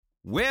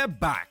We're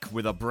back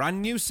with a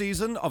brand new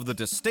season of the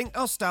Distinct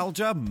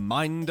Nostalgia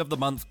Mind of the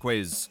Month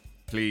quiz.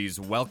 Please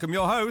welcome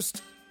your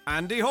host,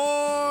 Andy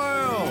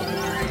Hoyle!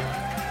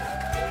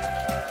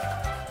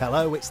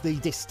 Hello, it's the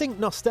Distinct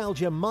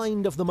Nostalgia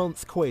Mind of the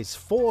Month quiz.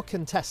 4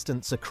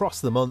 contestants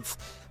across the month,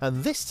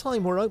 and this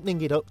time we're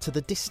opening it up to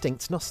the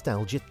Distinct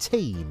Nostalgia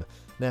team.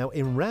 Now,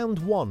 in round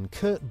 1,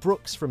 Kurt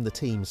Brooks from the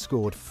team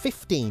scored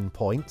 15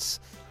 points.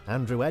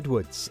 Andrew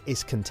Edwards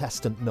is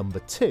contestant number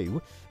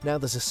 2. Now,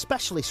 there's a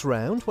specialist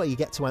round where you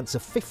get to answer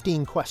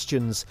 15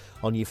 questions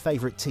on your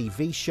favourite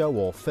TV show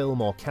or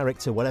film or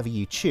character, whatever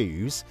you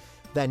choose.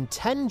 Then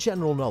 10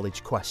 general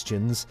knowledge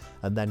questions,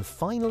 and then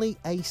finally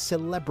a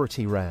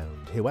celebrity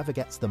round. Whoever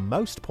gets the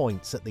most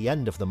points at the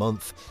end of the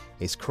month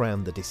is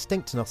crowned the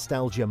Distinct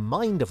Nostalgia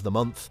Mind of the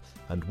Month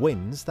and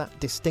wins that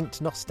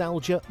Distinct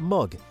Nostalgia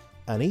mug.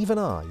 And even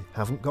I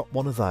haven't got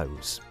one of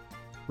those.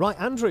 Right,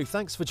 Andrew,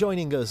 thanks for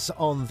joining us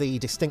on the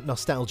Distinct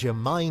Nostalgia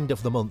Mind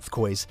of the Month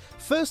quiz.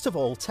 First of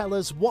all, tell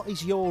us, what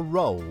is your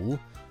role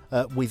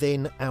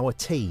within our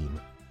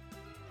team?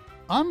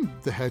 I'm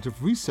the head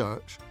of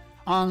research.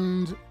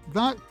 And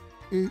that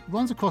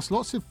runs across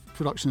lots of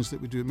productions that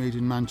we do at Made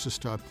in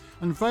Manchester.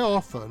 And very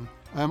often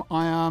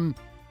I am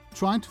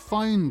trying to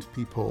find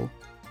people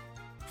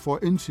for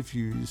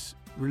interviews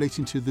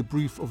relating to the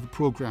brief of the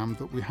programme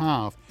that we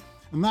have.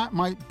 And that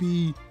might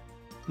be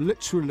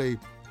literally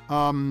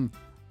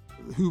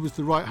who was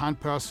the right-hand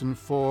person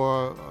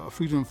for a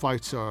freedom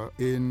fighter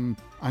in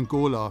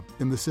Angola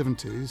in the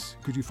 70s.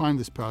 Could you find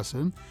this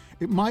person?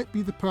 It might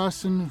be the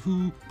person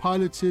who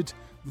piloted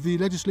the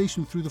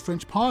legislation through the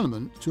French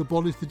Parliament to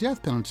abolish the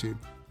death penalty,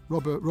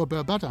 Robert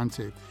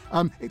Badinter.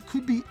 It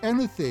could be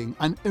anything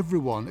and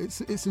everyone.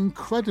 It's an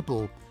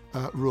incredible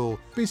role.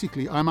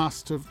 Basically, I'm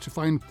asked to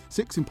find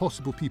 6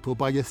 impossible people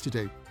by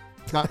yesterday.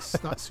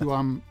 That's who I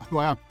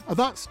am.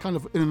 That's kind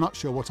of, in a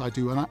nutshell, what I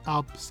do, and I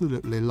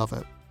absolutely love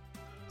it.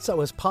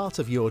 So as part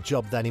of your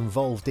job then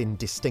involved in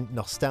Distinct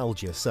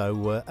Nostalgia,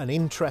 so an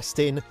interest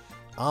in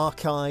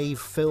archive,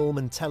 film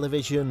and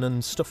television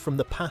and stuff from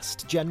the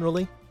past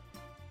generally?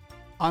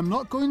 I'm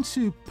not going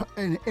to,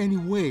 in any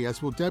way,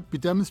 as will be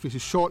demonstrated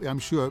shortly, I'm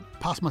sure,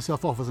 pass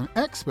myself off as an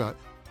expert,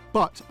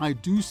 but I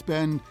do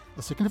spend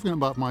a significant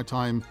amount of my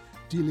time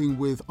dealing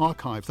with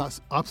archives.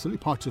 That's absolutely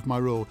part of my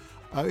role.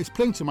 It's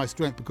playing to my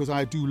strength because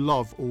I do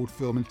love old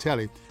film and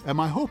telly.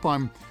 I hope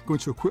I'm going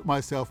to equip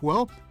myself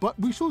well, but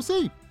we shall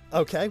see.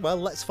 OK, well,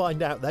 let's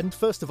find out then.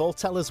 First of all,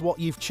 tell us what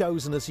you've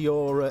chosen as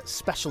your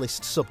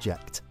specialist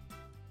subject.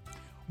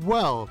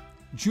 Well,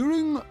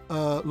 during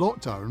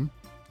lockdown,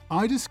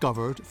 I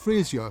discovered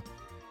Frasier.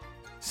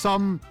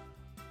 Some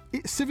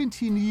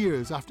 17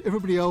 years after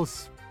everybody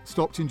else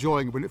stopped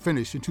enjoying it when it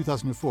finished in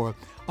 2004,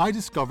 I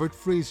discovered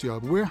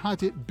Frasier. Where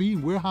had it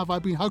been? Where have I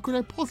been? How could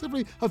I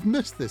possibly have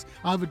missed this?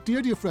 I have a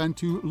dear friend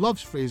who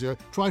loves Frasier,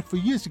 tried for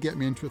years to get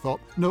me into it, thought,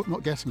 nope,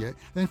 not getting it.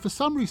 Then for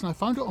some reason I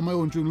found it on my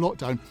own during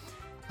lockdown.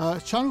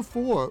 Channel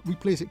 4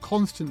 replays it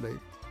constantly.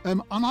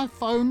 And I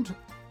found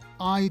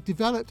I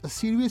developed a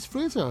serious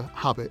Frasier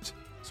habit.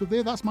 So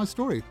that's my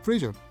story,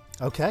 Frasier.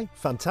 OK,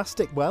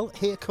 fantastic. Well,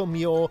 here come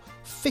your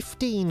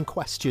 15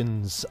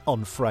 questions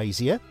on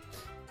Frasier.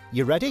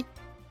 You ready?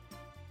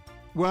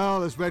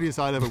 Well, as ready as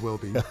I ever will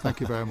be.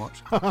 Thank you very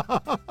much.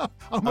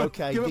 I'll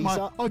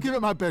give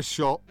it my best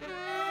shot.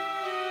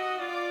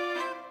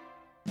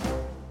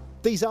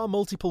 These are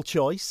multiple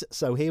choice,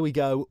 so here we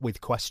go with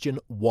question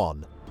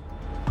 1.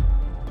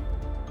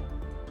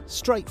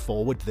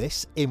 Straightforward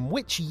this. In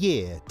which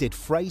year did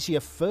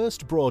Frasier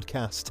first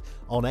broadcast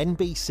on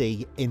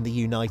NBC in the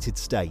United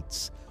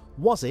States?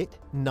 Was it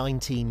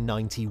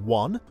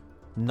 1991,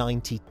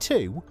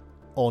 92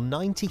 or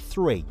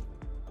 93?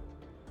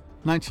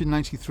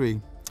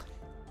 1993.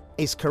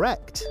 Is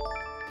correct.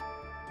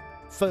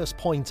 First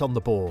point on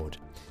the board.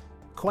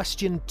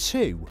 Question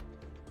 2.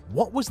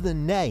 What was the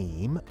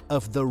name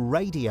of the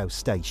radio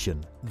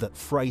station that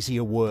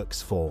Frasier works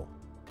for?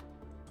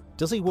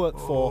 Does he work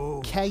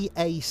for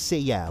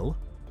KACL,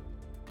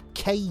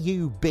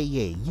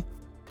 KUBE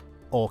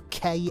or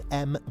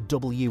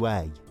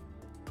KMWA?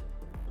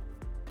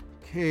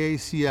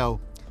 KACL.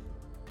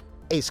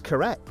 Is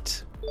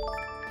correct.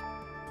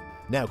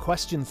 Now,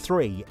 question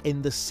 3.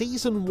 In the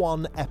season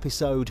 1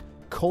 episode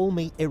Call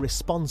Me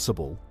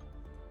Irresponsible,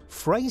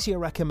 Frasier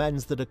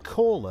recommends that a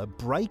caller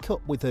break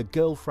up with her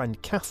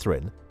girlfriend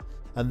Catherine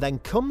and then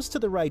comes to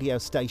the radio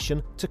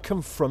station to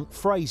confront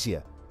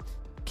Frasier.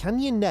 Can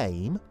you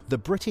name the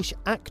British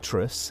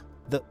actress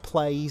that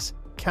plays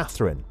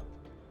Catherine?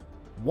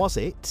 Was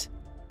it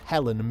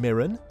Helen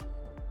Mirren,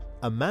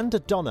 Amanda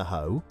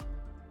Donohoe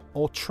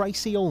or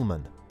Tracy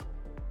Ullman?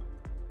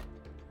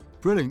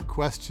 Brilliant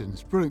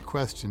questions.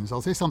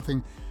 I'll say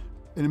something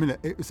in a minute.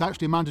 It was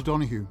actually Amanda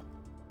Donohoe.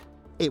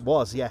 It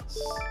was, yes.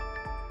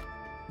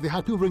 They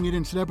had people ringing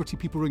in, celebrity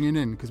people ringing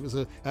in, because it was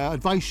an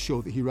advice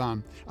show that he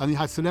ran, and he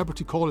had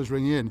celebrity callers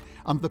ringing in,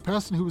 and the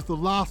person who was the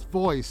last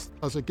voice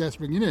as a guest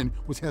ringing in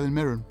was Helen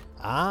Mirren.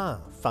 Ah,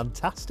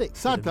 fantastic.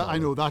 Sad that I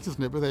know that,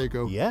 isn't it? But there you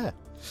go. Yeah.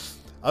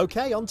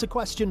 OK, on to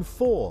question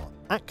 4.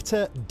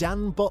 Actor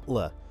Dan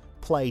Butler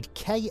played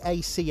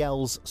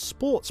KACL's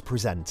sports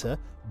presenter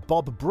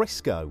Bob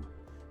Briscoe,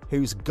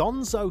 whose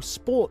gonzo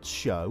sports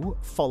show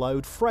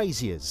followed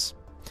Frasier's.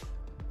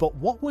 But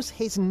what was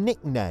his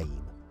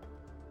nickname?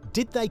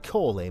 Did they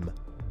call him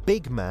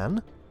Big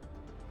Man,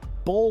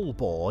 Ball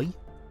Boy,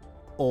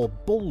 or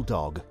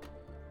Bulldog?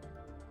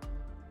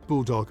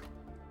 Bulldog.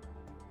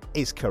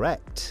 Is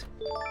correct.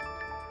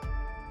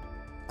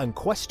 And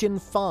question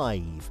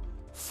 5.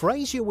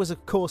 Frasier was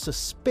of course a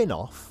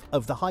spin-off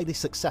of the highly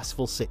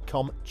successful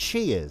sitcom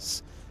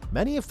Cheers.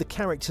 Many of the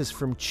characters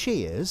from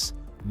Cheers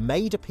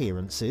made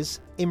appearances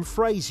in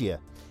Frasier.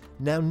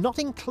 Now, not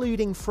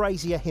including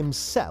Frasier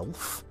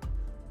himself,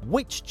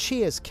 which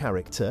Cheers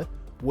character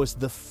was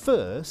the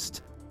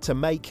first to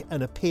make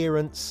an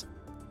appearance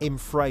in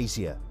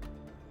Frasier?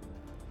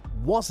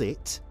 Was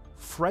it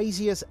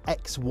Frasier's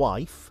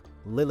ex-wife,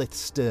 Lilith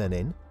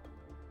Sternin?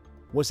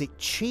 Was it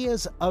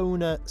Cheers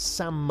owner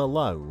Sam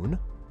Malone?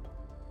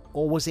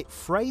 Or was it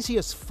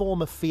Frasier's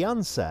former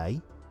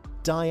fiancée,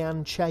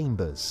 Diane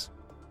Chambers?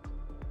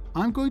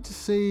 I'm going to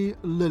say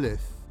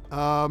Lilith.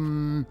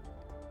 That's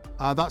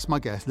my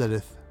guess,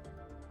 Lilith.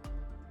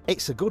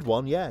 It's a good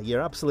one, yeah,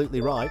 you're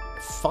absolutely right.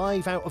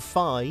 5 out of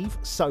 5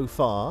 so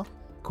far.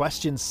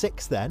 Question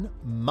 6 then.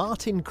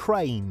 Martin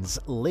Crane's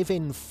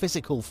live-in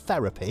physical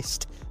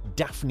therapist,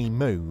 Daphne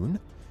Moon,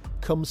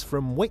 comes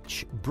from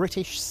which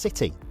British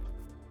city?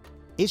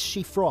 Is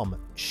she from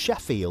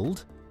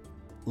Sheffield,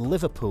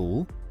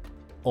 Liverpool,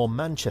 or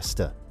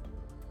Manchester?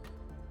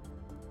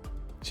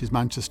 She's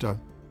Manchester.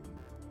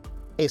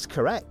 Is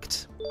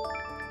correct.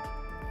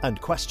 And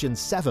question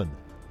 7.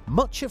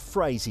 Much of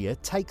Frasier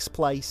takes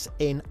place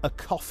in a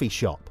coffee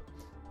shop,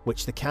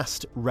 which the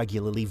cast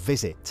regularly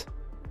visit.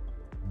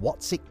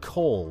 What's it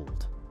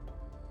called?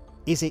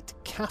 Is it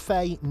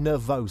Cafe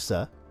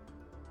Nervosa,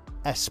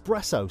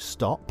 Espresso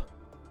Stop,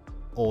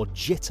 or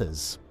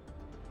Jitters?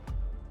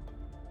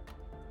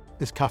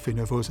 It's Cafe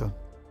Nervosa.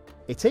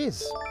 It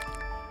is.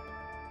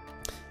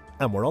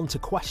 And we're on to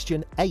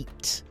question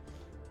 8.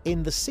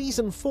 In the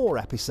season 4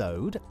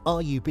 episode,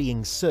 Are You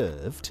Being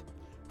Served?,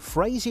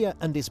 Frasier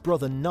and his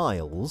brother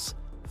Niles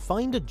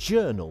find a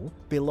journal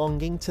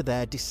belonging to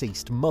their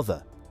deceased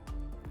mother.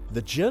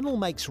 The journal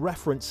makes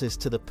references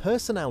to the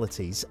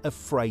personalities of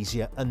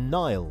Frasier and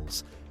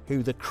Niles,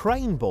 who the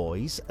Crane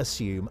boys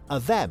assume are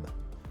them,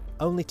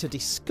 only to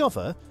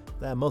discover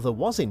their mother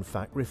was in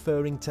fact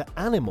referring to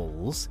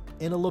animals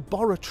in a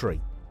laboratory.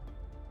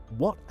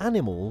 What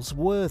animals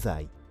were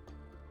they?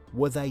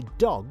 Were they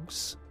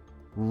dogs,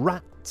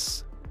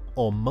 rats,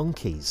 or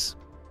monkeys?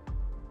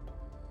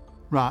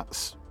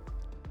 Rats.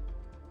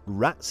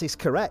 Rats is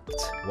correct.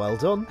 Well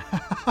done.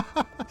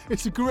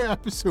 It's a great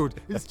episode.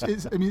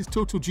 It's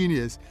total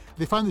genius.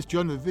 They find this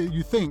journal.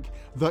 You think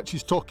that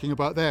she's talking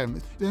about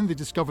them. Then they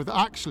discover that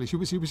actually she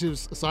was a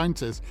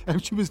scientist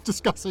and she was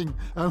discussing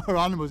her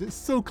animals. It's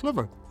so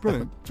clever.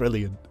 Brilliant.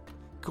 Brilliant.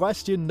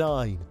 Question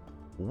 9.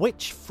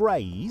 Which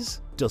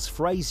phrase does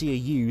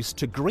Frasier use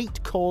to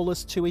greet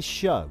callers to his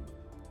show?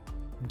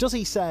 Does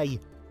he say,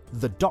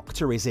 "The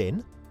doctor is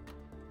in,"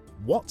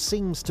 "What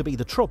seems to be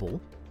the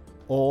trouble,"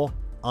 or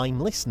 "I'm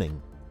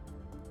listening"?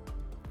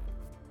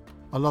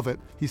 I love it.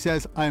 He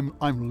says, I'm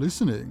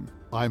listening.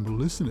 I'm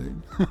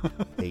listening.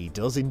 He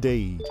does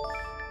indeed.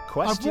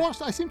 Question...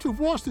 I seem to have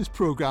watched this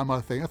programme,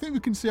 I think. I think we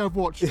can say I've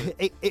watched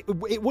it.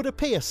 It would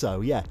appear so,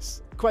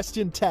 yes.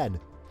 Question 10.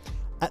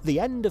 At the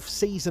end of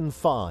season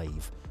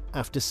 5,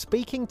 after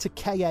speaking to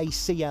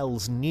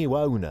KACL's new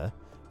owner,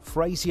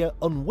 Frasier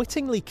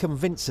unwittingly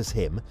convinces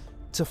him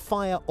to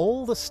fire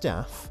all the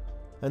staff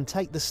and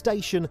take the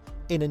station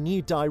in a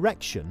new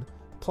direction,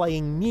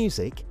 playing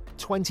music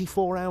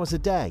 24 hours a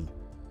day.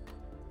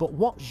 But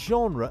what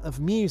genre of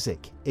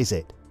music is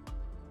it?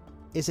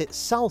 Is it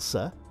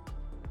salsa,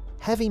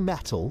 heavy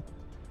metal,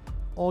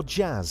 or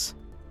jazz?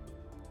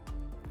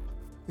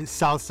 It's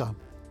salsa.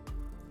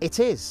 It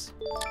is.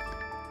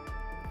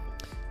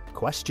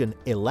 Question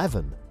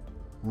 11.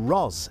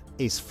 Roz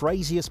is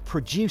Frasier's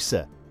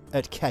producer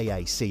at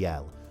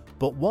KACL,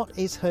 but what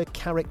is her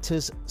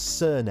character's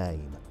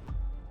surname?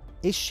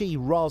 Is she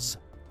Roz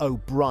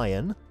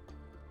O'Brien,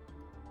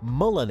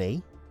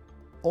 Mullany,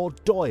 or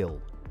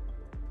Doyle?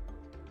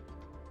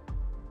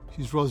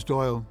 She's Roz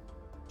Doyle.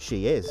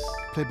 She is.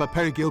 Played by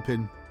Perry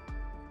Gilpin.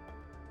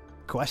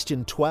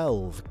 Question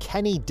 12.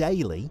 Kenny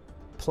Daly,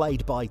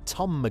 played by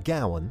Tom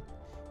McGowan,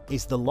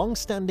 is the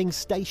long-standing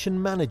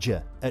station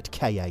manager at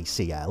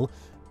KACL,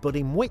 but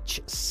in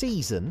which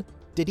season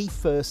did he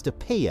first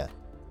appear?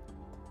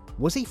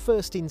 Was he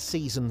first in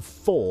season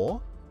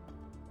 4,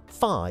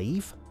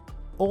 5,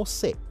 or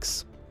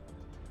 6?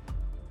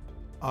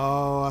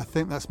 Oh, I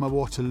think that's my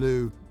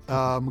Waterloo.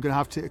 I'm going to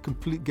have to take a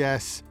complete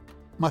guess.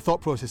 My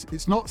thought process,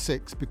 it's not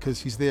 6 because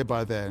he's there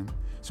by then.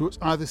 So it's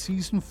either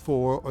season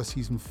 4 or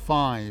season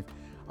 5.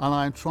 And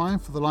I'm trying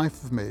for the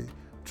life of me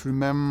to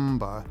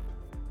remember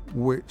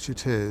which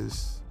it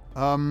is.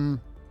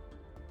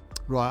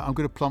 Right, I'm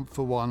going to plump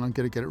for one. I'm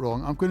going to get it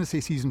wrong. I'm going to say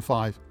season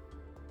 5.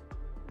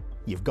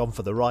 You've gone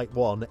for the right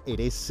one. It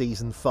is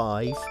season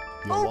 5.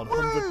 Your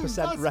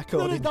 100%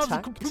 record intact. That was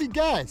a complete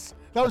guess.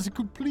 That was a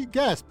complete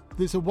guess.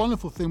 There's a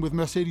wonderful thing with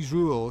Mercedes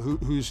Ruehl,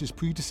 who's his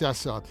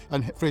predecessor,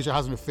 and Frasier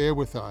has an affair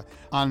with her.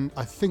 And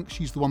I think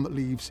she's the one that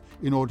leaves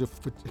in order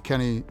for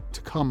Kenny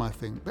to come, I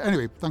think. But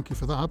anyway, thank you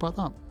for that. How about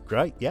that?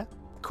 Great, yeah.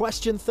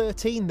 Question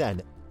 13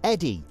 then.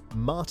 Eddie,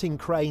 Martin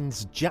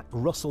Crane's Jack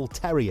Russell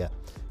Terrier,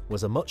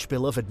 was a much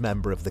beloved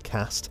member of the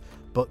cast,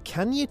 but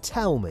can you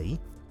tell me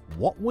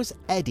what was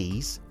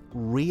Eddie's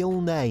real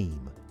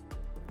name?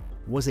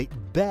 Was it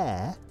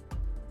Bear,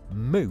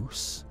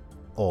 Moose,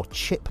 or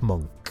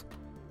Chipmunk?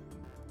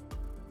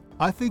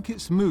 I think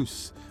it's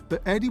Moose,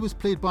 but Eddie was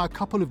played by a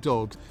couple of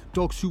dogs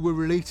who were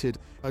related,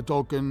 a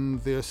dog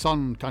and their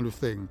son kind of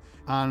thing.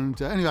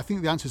 And anyway, I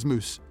think the answer is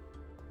Moose.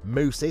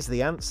 Moose is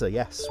the answer,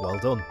 yes, well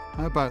done.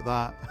 How about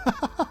that?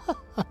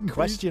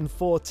 Question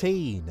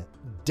 14.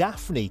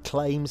 Daphne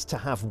claims to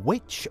have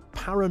which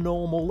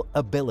paranormal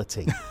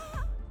ability?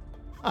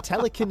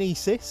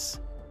 Telekinesis,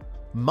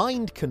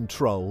 mind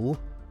control,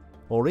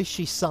 or is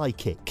she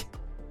psychic?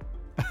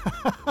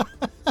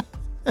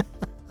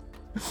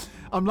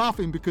 I'm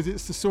laughing because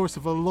it's the source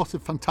of a lot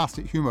of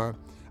fantastic humour,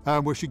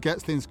 where she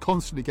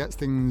constantly gets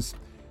things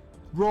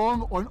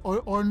wrong,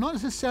 or not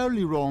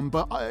necessarily wrong,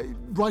 but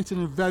right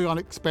in a very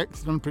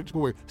unexpected,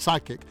 unpredictable way.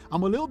 Psychic.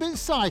 I'm a little bit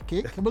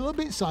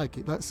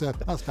psychic. That's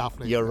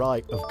Daphne. You're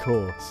right, of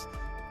course.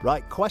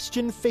 Right,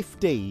 question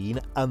 15,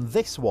 and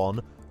this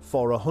one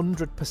for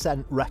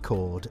 100%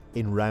 record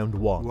in round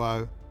 1.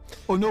 Wow.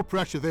 Oh, no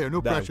pressure there.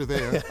 No pressure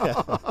there.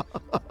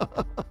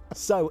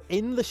 So,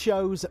 in the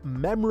show's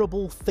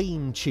memorable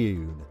theme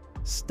tune,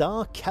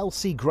 star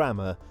Kelsey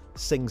Grammer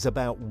sings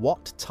about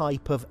what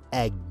type of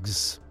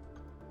eggs?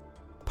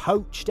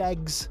 Poached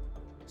eggs,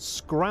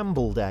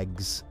 scrambled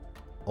eggs,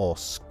 or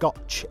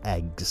Scotch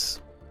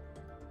eggs?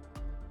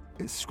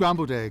 It's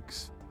scrambled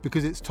eggs,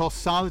 because it's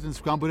tossed salad and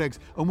scrambled eggs.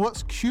 And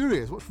what's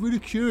really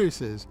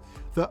curious is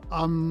that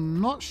I'm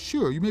not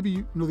sure, you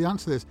know the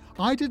answer to this,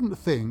 I didn't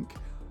think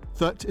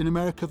that in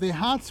America they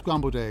had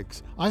scrambled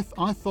eggs. I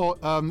thought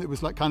it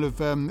was like kind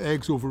of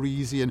eggs over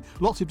easy and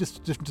lots of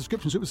different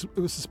descriptions. It was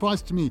a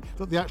surprise to me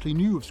that they actually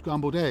knew of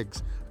scrambled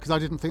eggs, because I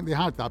didn't think they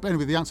had that. But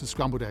anyway, the answer is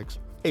scrambled eggs.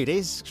 It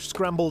is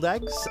scrambled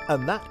eggs,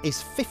 and that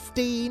is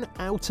 15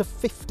 out of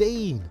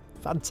 15.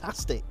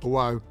 Fantastic.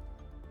 Wow.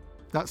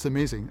 That's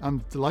amazing.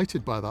 I'm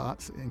delighted by that.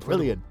 That's incredible.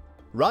 Brilliant.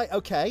 Right,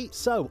 okay,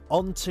 so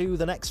on to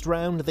the next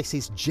round. This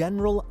is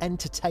general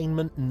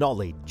entertainment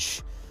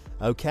knowledge.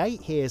 Okay,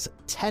 here's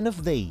 10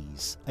 of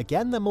these.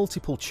 Again, they're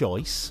multiple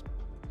choice.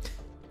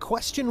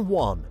 Question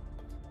 1.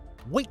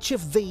 Which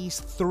of these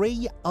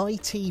 3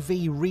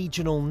 ITV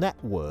regional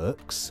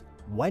networks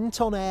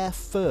went on air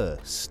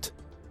first?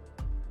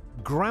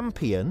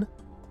 Grampian,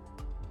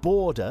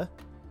 Border,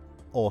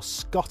 or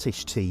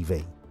Scottish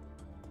TV?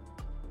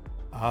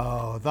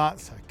 Oh,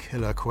 that's a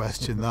killer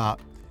question, that.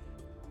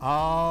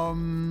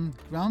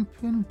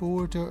 Grampian,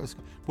 Border...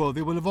 Well,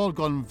 they will have all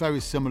gone very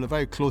similar,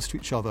 very close to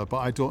each other, but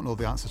I don't know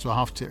the answer, so I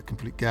have to take a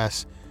complete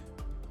guess.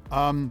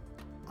 I'm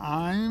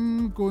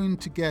going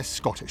to guess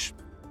Scottish.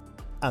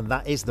 And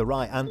that is the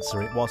right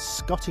answer. It was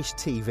Scottish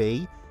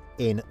TV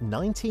in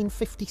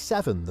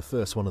 1957, the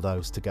first one of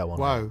those to go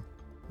on.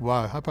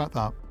 Wow, how about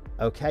that?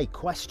 Okay,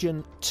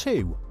 question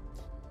 2.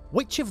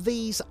 Which of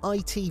these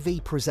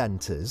ITV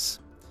presenters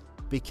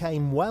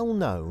became well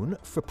known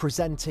for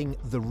presenting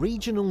the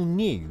regional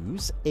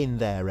news in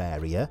their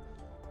area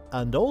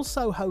and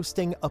also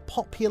hosting a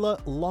popular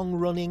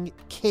long-running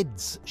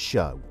kids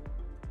show?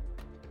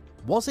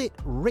 Was it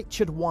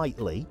Richard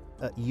Whiteley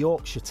at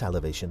Yorkshire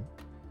Television?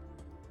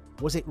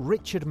 Was it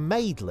Richard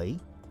Madeley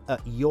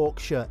at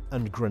Yorkshire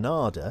and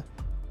Granada?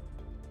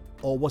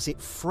 Or was it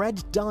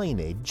Fred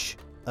Dinenage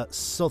at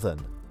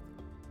Southern?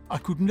 I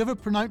could never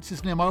pronounce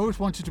his name. I always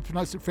wanted to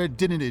pronounce it Fred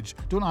Dinenage.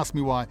 Don't ask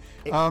me why.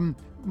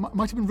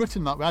 Might have been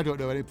written that way. I don't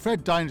know.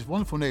 Fred Dinenage,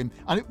 wonderful name.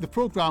 And the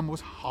programme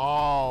was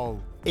How.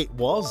 It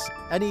was.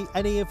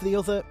 Any of the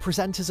other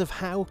presenters of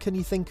How can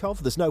you think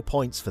of? There's no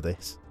points for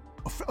this.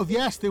 Oh,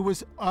 yes, there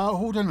was...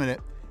 hold on a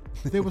minute.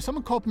 There was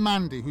someone called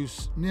Mandy,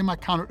 whose name I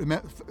cannot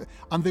remember.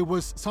 And there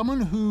was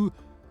someone who...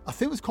 I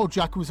think it was called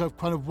Jack, who was a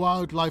kind of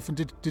wildlife and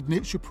did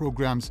nature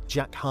programmes.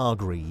 Jack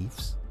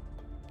Hargreaves.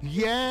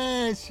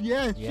 Yes,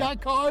 yeah.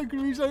 Jack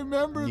Hargreaves, I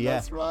remember him,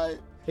 that's right.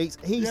 He's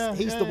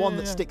the one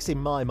that sticks in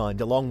my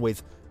mind, along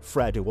with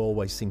Fred, who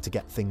always seemed to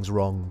get things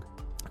wrong.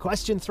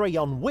 Question 3,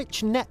 on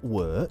which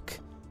network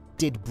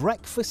did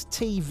Breakfast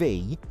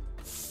TV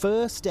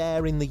first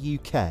air in the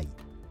UK?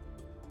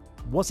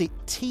 Was it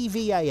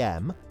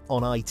TVAM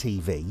on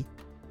ITV?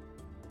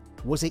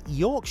 Was it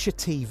Yorkshire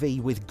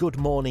TV with Good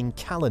Morning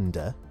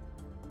Calendar?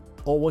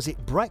 Or was it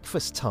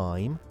Breakfast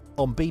Time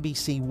on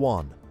BBC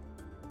One?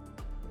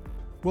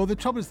 Well, the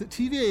trouble is that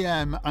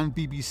TVAM and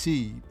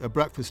BBC at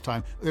breakfast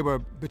time, they were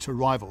bitter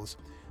rivals.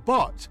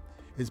 But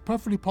it's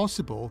perfectly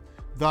possible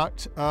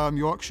that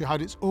Yorkshire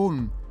had its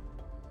own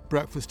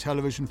breakfast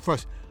television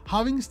first.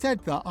 Having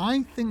said that,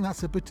 I think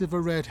that's a bit of a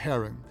red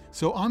herring.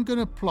 So I'm going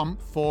to plump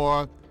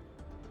for...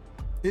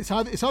 It's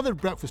either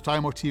breakfast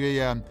time or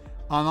TVAM,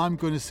 and I'm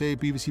going to say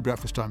BBC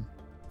breakfast time.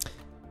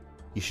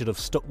 You should have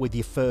stuck with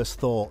your first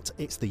thought.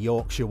 It's the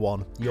Yorkshire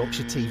one.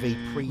 Yorkshire TV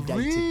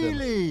predated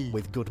them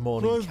with Good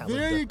Morning Well, Calendar.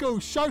 there you go.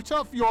 Shout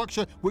out for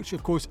Yorkshire, which,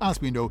 of course, as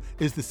we know,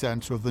 is the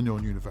centre of the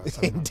known universe.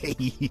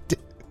 Indeed.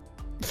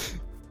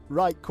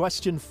 Right,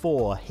 question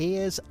 4.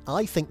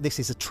 I think this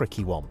is a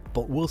tricky one,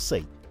 but we'll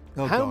see.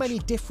 Oh, How gosh. many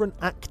different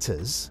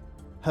actors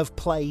have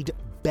played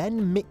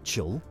Ben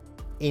Mitchell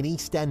in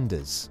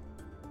EastEnders?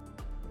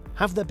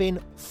 Have there been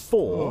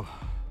 4,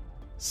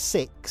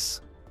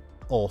 6,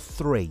 or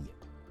 3?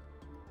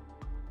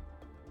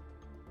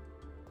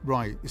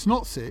 Right, it's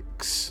not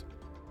 6.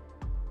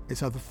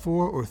 It's either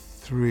 4 or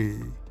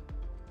 3.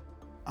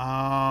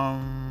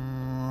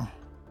 I'm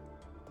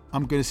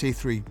going to say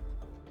 3.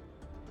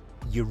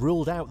 You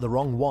ruled out the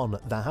wrong one.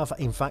 There have,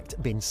 in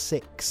fact, been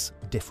 6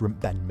 different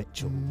Ben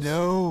Mitchells.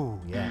 No.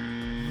 Yeah.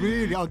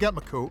 Really? I'll get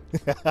my coat.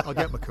 I'll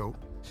get my coat.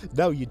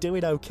 No, you're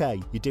doing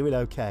okay. You're doing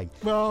okay.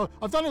 Well,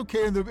 I've done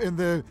okay in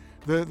the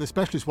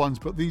specialist ones,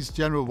 but these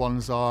general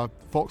ones are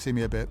foxing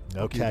me a bit.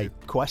 Okay,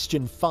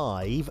 question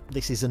 5.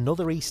 This is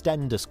another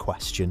EastEnders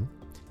question.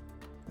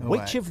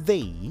 Which of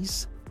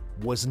these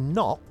was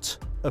not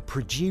a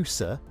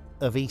producer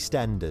of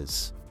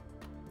EastEnders?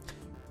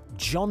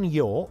 John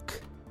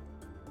York,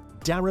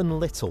 Darren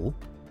Little,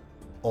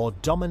 or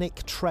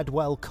Dominic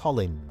Treadwell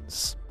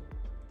Collins?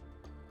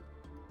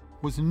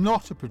 Was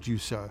not a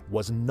producer.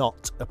 Was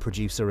not a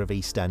producer of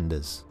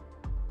EastEnders.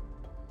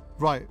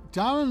 Right,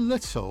 Darren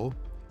Little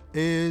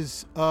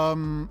is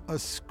a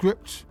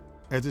script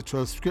editor,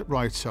 a script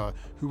writer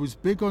who was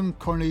big on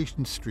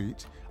Coronation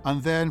Street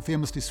and then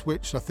famously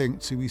switched, I think,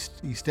 to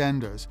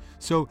EastEnders.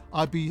 So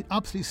I'd be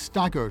absolutely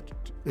staggered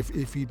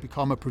if he'd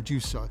become a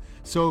producer.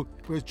 So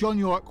whereas John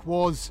York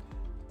was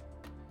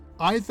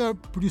either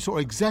producer or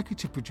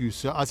executive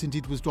producer, as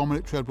indeed was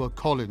Dominic Treadwell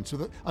Collins, so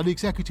that an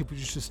executive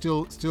producer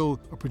still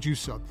a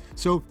producer.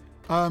 So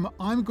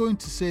I'm going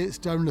to say it's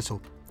Darren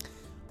Little.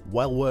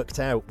 Well worked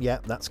out. Yeah,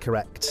 that's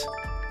correct.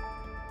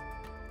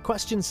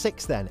 Question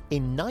 6 then.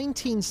 In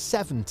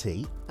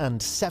 1970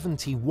 and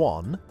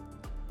 71,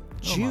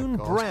 June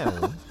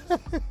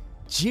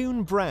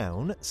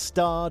Brown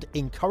starred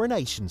in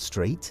Coronation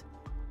Street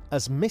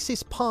as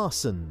Mrs.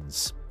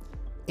 Parsons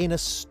in a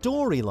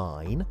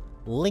storyline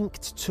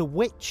linked to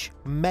which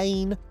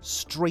main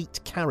street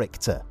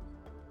character?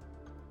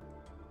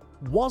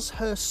 Was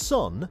her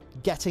son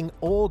getting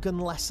organ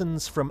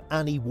lessons from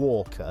Annie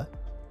Walker?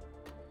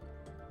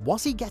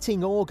 Was he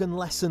getting organ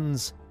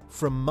lessons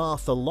from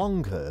Martha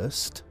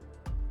Longhurst?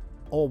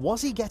 Or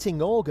was he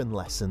getting organ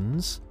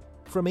lessons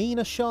from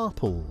Ina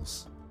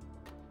Sharples?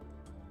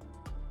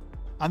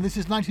 And this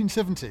is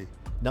 1970.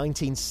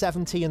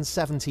 1970 and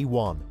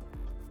 71.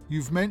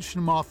 You've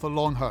mentioned Martha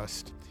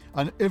Longhurst,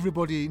 and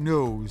everybody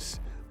knows,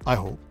 I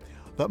hope,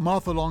 that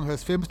Martha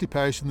Longhurst famously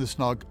perished in the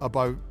snug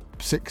about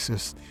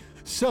 6.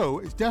 So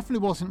it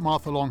definitely wasn't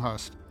Martha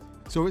Longhurst.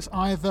 So it's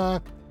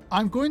either,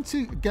 I'm going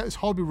to get this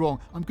horribly wrong,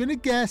 I'm going to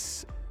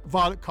guess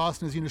Violet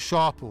Carson as Ina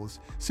Sharples,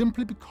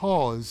 simply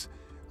because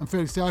I'm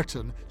fairly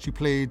certain she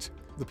played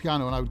the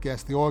piano and I would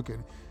guess the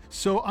organ.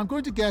 So I'm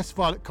going to guess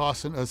Violet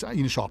Carson as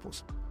Ina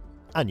Sharples.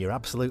 And you're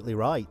absolutely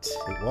right.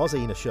 It was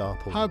Ina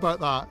Sharples. How about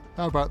that?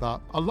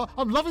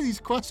 I'm loving these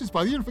questions, but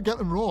I didn't forget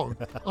them wrong.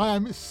 I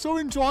am so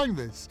enjoying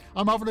this.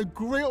 I'm having a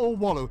great old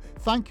wallow.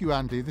 Thank you,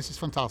 Andy. This is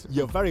fantastic.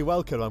 You're very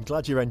welcome. I'm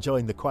glad you're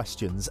enjoying the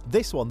questions.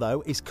 This one,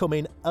 though, is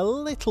coming a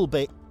little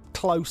bit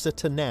closer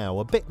to now,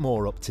 a bit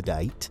more up to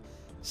date.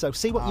 So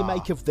see what you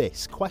make of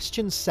this.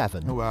 Question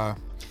 7.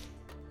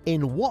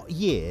 In what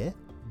year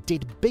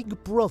did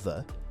Big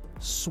Brother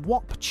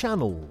swap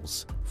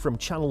channels from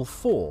Channel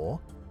 4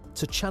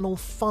 to Channel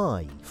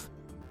 5?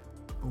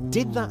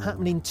 Did that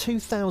happen in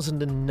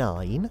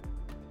 2009,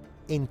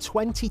 in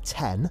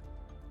 2010,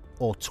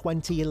 or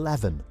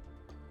 2011?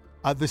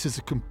 This is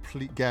a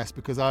complete guess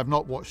because I have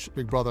not watched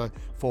Big Brother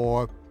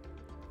for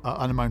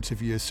an amount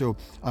of years, so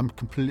I'm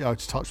completely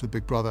out of touch with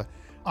Big Brother.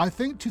 I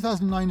think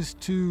 2009 is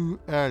too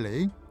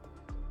early,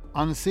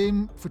 and the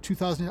same for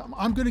 2000.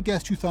 I'm going to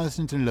guess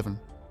 2011.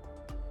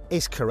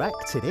 Is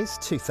correct. It is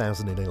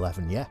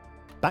 2011, yeah.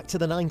 Back to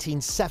the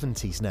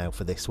 1970s now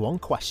for this one,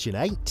 question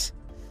 8.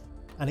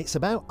 And it's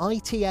about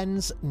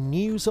ITN's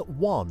News at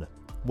 1,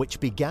 which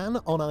began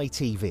on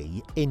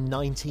ITV in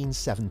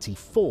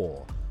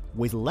 1974,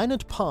 with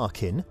Leonard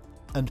Parkin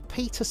and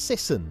Peter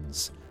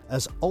Sissons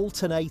as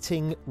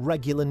alternating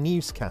regular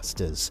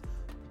newscasters.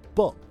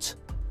 But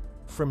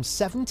from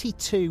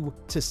 72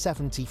 to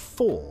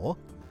 74,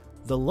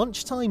 the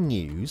lunchtime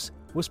news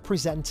was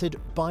presented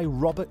by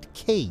Robert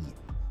Key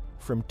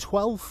from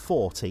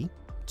 12:40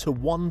 to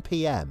 1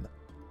 p.m.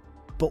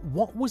 But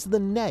what was the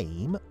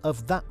name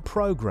of that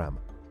programme?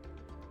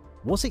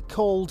 Was it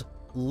called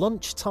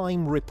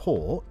Lunchtime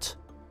Report,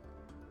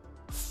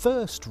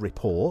 First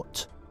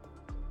Report,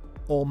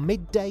 or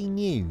Midday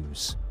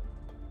News?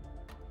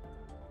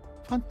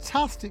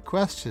 Fantastic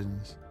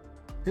questions.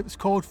 It was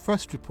called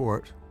First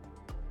Report.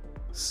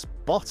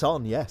 Spot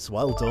on, yes,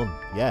 well done.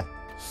 Yeah,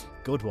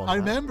 good one. I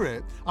remember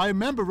it. I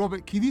remember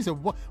Robert Key. These are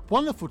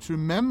wonderful to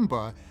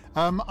remember.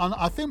 And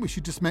I think we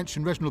should just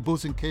mention Reginald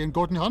Bosanquet and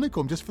Gordon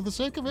Honeycomb just for the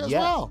sake of it as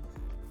well.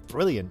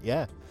 Brilliant,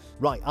 yeah.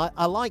 Right,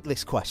 I like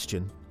this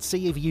question.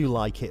 See if you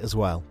like it as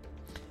well.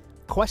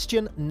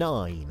 Question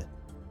 9.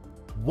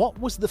 What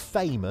was the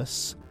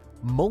famous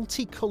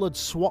multicoloured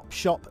swap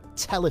shop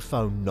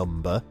telephone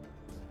number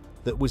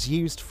that was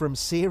used from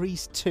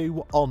Series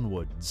 2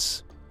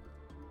 onwards?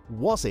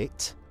 Was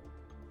it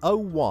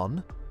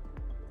 01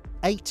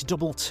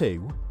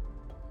 822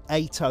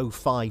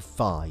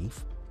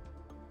 8055?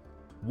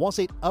 Was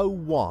it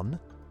 01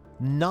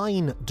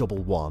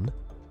 911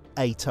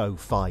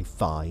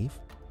 8055?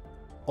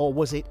 Or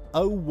was it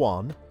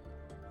 01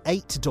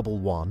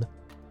 811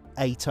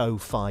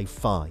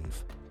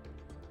 8055?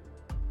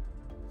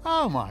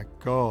 Oh my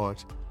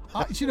God.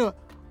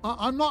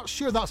 I'm not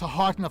sure that's a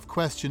hard enough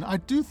question. I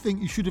do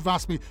think you should have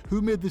asked me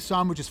who made the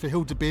sandwiches for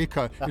Hilda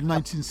Baker in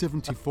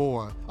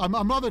 1974.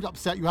 I'm rather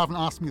upset you haven't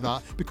asked me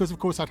that because, of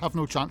course, I'd have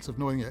no chance of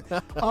knowing it.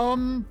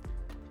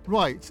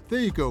 Right,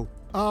 there you go.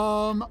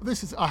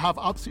 I have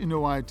absolutely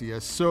no idea.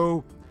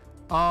 So,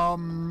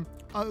 the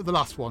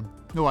last one,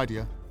 no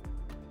idea.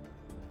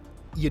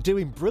 You're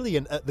doing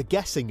brilliant at the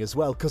guessing as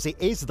well, because it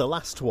is the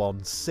last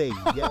one, C.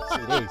 Yes,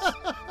 it is.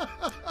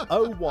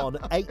 01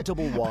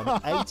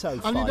 811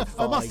 8055.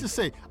 I must just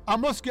say, I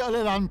must get a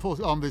little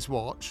input on this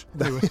watch.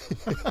 Anyway.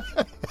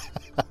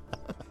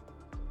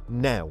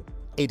 Now,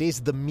 it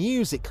is the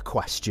music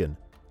question.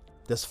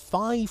 There's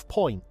 5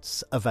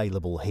 points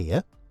available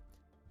here,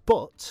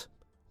 but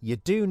you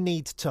do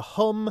need to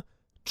hum,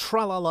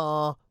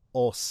 tra-la-la,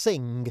 or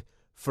sing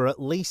for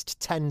at least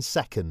 10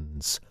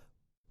 seconds.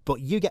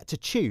 But you get to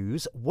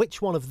choose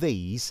which one of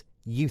these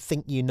you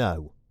think you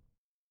know.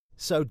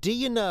 So do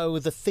you know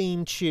the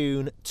theme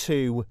tune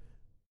to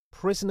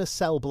Prisoner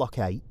Cell Block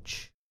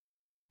H,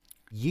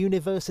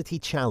 University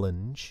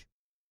Challenge,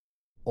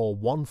 or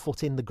One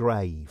Foot in the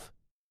Grave?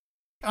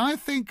 I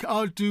think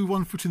I'll do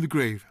One Foot in the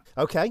Grave.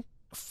 OK,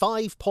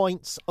 5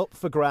 points up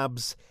for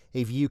grabs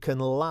if you can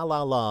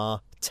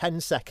la-la-la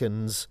 10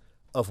 seconds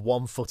of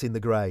One Foot in the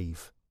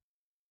Grave.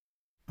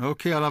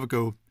 OK, I'll have a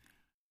go.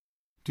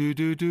 Do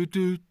do do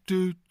do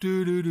do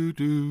do do do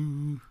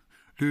do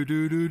do do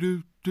do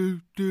do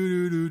do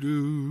do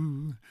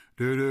do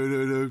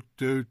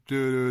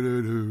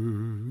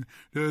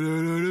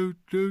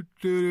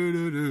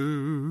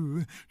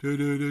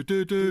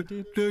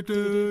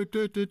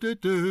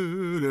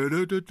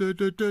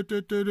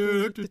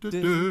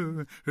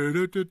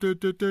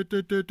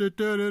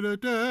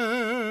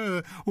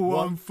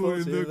One foot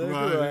in the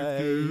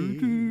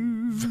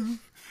grave.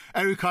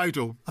 Eric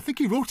Idle. I think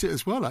he wrote it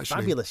as well, actually.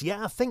 Fabulous.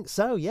 Yeah, I think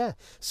so, yeah.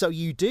 So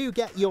you do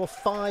get your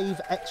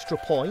 5 extra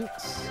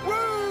points.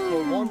 Woo!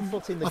 For One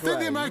Foot in the Grave. I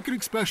think the American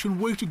expression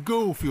 "way to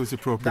go" feels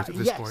appropriate at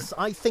this point. Yes,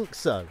 I think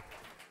so.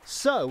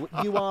 So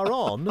you are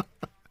on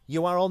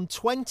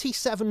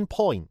 27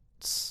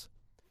 points.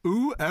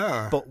 Ooh,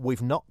 But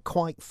we've not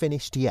quite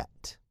finished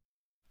yet.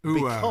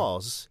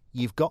 Because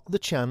you've got the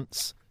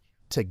chance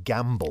to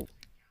gamble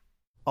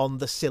on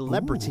the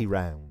celebrity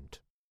round.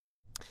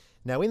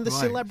 Now, in the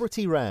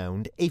celebrity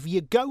round, if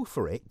you go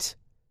for it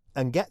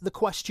and get the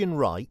question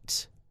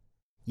right,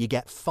 you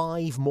get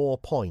 5 more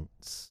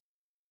points.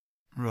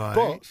 Right.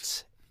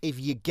 But if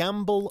you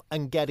gamble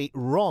and get it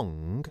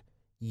wrong,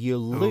 you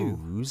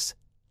lose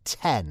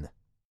 10.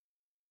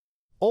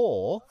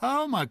 Or...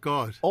 Oh, my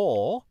God.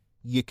 Or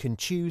you can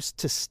choose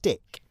to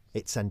stick.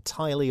 It's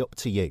entirely up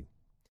to you.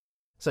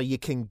 So you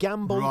can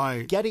gamble,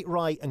 get it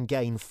right and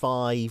gain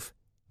 5,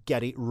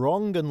 get it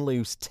wrong and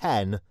lose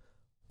 10,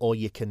 or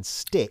you can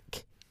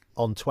stick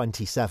on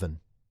 27.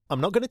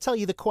 I'm not going to tell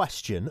you the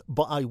question,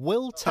 but I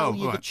will tell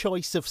you the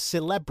choice of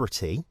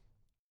celebrity.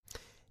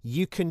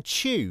 You can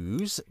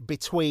choose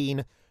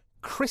between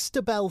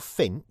Christabel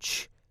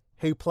Finch,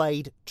 who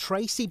played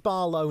Tracy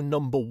Barlow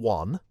number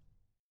 1,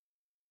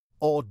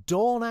 or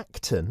Dawn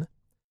Acton,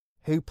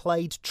 who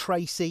played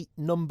Tracy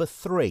number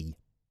 3.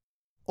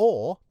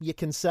 Or you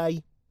can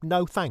say,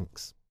 no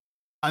thanks.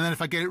 And then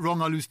if I get it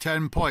wrong, I lose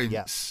 10 points.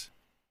 Yes.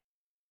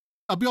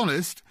 I'll be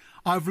honest,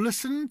 I've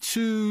listened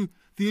to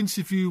the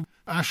interview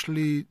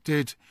Ashley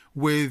did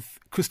with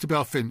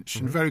Christabel Finch,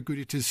 and very good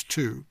it is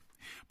too.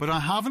 But I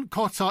haven't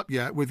caught up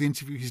yet with the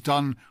interview he's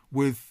done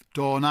with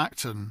Dawn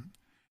Acton.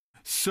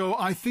 So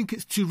I think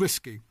it's too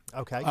risky.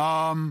 Okay.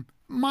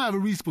 Might have a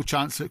reasonable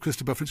chance at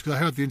Christabel Finch because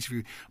I heard the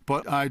interview,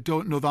 but I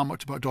don't know that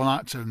much about Dawn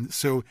Acton.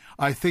 So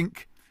I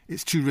think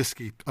it's too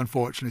risky,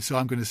 unfortunately. So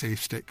I'm going to say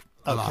stick.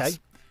 Alas. Okay.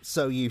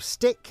 So you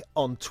stick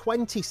on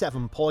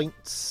 27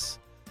 points.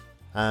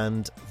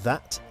 And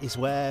that is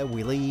where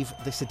we leave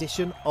this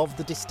edition of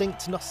the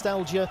Distinct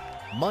Nostalgia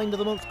Mind of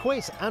the Month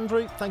quiz.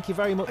 Andrew, thank you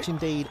very much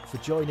indeed for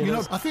joining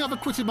us. I think I've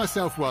acquitted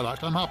myself well,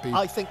 actually. I'm happy.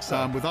 I think so.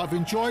 I've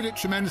enjoyed it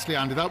tremendously,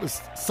 Andy. That was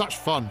such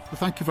fun. So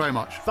thank you very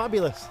much.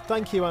 Fabulous.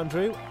 Thank you,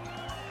 Andrew.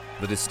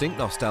 The Distinct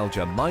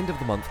Nostalgia Mind of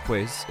the Month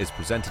quiz is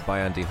presented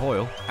by Andy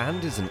Hoyle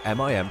and is an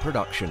MIM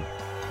production.